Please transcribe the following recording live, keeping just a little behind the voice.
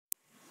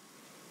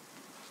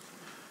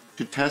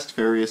To test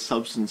various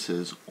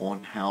substances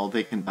on how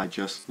they can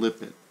digest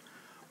lipid,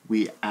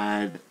 we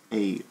add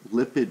a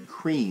lipid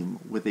cream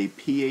with a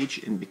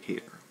pH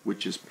indicator,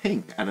 which is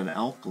pink at an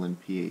alkaline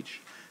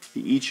pH,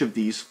 to each of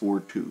these 4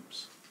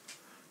 tubes.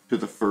 To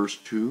the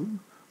first tube,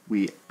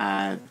 we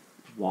add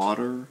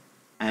water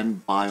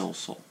and bile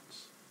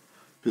salts.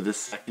 To the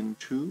second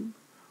tube,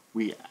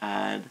 we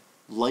add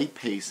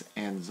lipase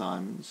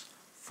enzymes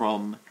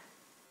from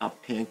a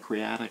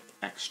pancreatic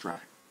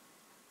extract.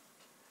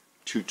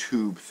 To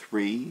tube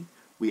 3,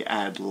 we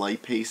add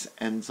lipase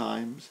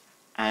enzymes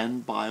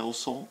and bile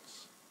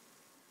salts.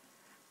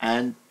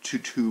 And to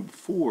tube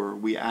 4,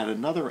 we add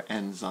another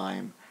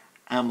enzyme,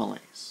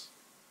 amylase.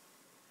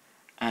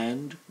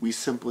 And we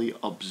simply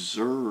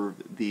observe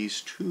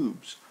these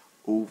tubes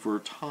over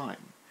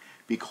time,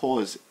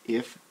 because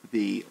if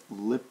the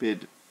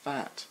lipid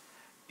fat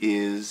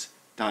is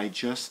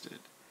digested,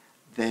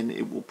 then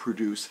it will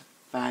produce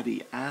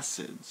fatty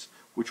acids,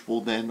 which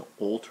will then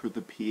alter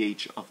the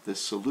pH of the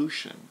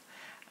solution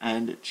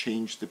and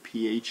change the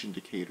pH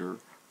indicator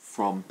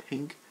from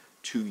pink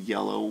to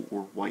yellow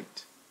or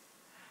white.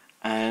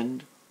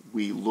 And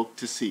we look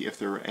to see if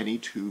there are any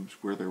tubes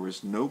where there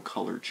is no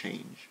color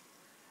change,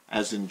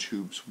 as in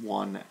tubes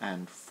 1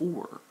 and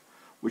 4,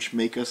 which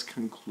make us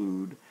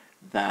conclude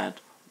that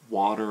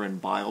water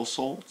and bile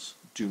salts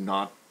do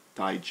not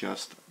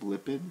digest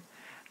lipid,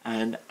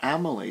 and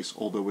amylase,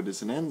 although it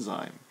is an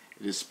enzyme,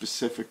 it is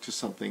specific to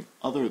something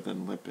other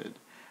than lipid,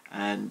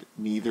 and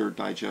neither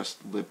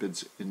digest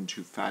lipids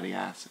into fatty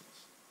acids.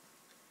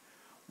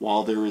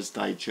 While there is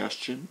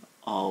digestion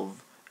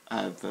of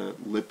the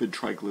lipid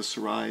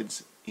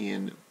triglycerides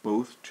in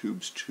both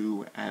tubes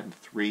 2 and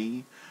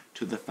 3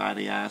 to the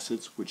fatty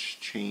acids which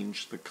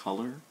change the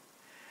color,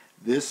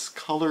 this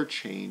color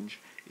change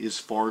is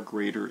far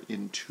greater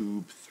in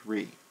tube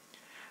 3.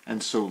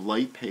 And so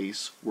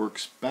lipase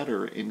works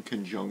better in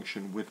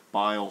conjunction with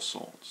bile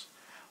salts.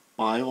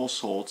 Bile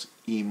salts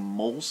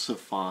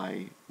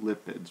emulsify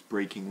lipids,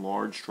 breaking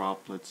large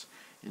droplets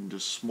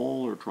into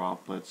smaller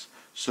droplets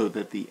so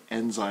that the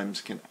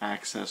enzymes can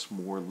access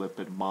more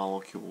lipid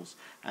molecules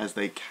as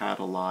they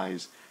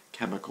catalyze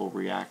chemical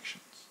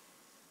reactions.